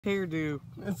Hairdo.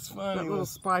 It's funny. That little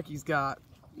spike he's got.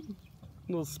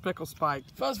 Little speckle spike.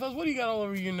 Fuzz, what do you got all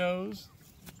over your nose?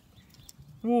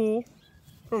 Wool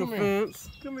from Come a here. fence.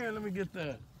 Come here, let me get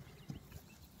that.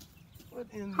 What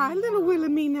in Hi, the little world?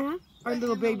 Wilhelmina. Our What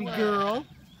little in the baby world? girl.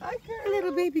 Hi, girl. Our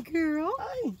little baby girl.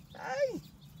 Hi, hi.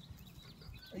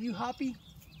 Are you happy?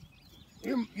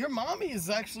 Your mommy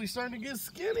is actually starting to get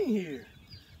skinny here.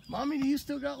 Mommy, do you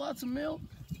still got lots of milk?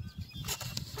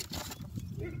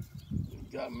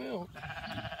 Got milk.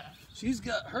 She's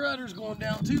got her udder's going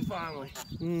down too finally.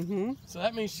 Mm-hmm. So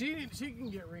that means she can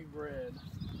get rebred.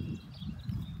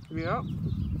 Yep.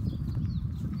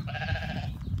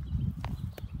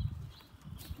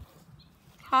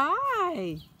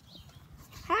 Hi.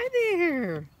 Hi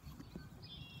there.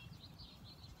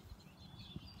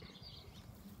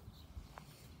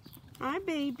 Hi,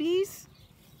 babies.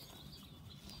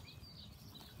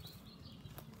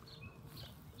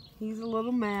 He's a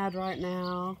little mad right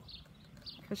now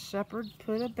because Shepherd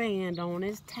put a band on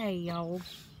his tail.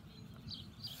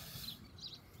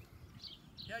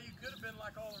 Yeah, you could have been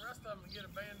like all the rest of them and get a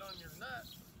band on your nut.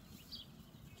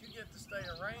 You get to stay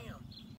around.